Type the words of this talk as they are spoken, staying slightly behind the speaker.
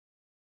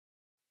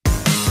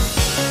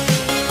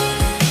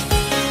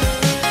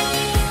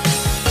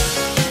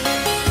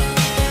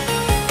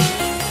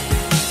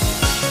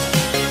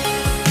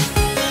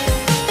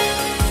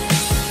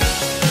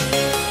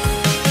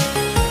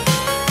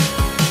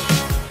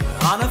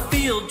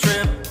field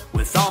trip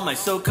with all my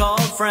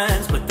so-called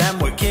friends, but then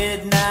we're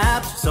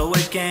kidnapped, so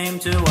it came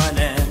to an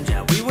end.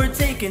 Yeah, we were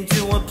taken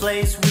to a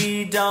place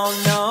we don't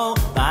know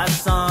by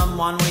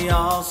someone we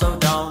also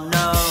don't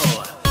know.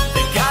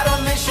 They got a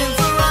mission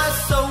for us,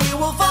 so we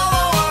will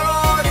follow our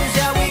orders.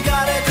 Yeah, we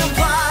gotta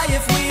comply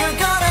if we are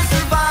gonna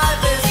survive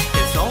this.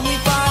 It's only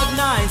 5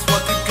 nights,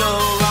 what could go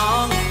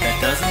wrong? That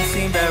doesn't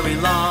seem very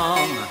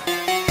long.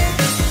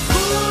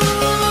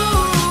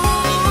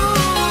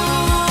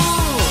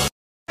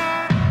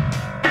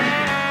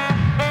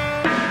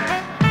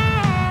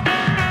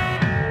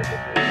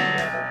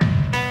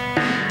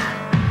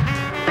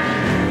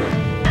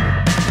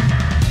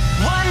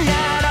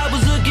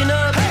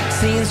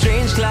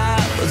 Strange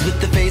clouds with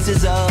the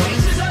faces of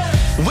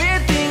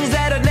weird things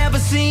that I'd never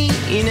seen,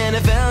 and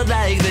it felt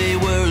like they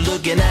were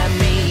looking at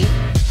me.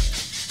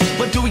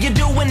 What do you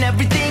do when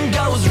everything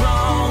goes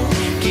wrong?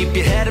 Keep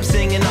your head up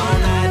singing all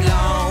night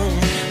long.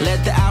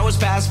 Let the hours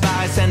pass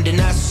by, sending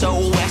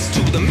SOS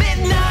to the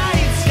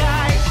midnight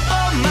sky.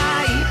 Oh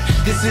my,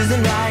 this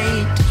isn't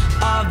right.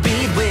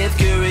 Upbeat with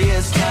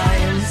curious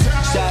times,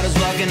 shadows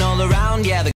walking all around, yeah.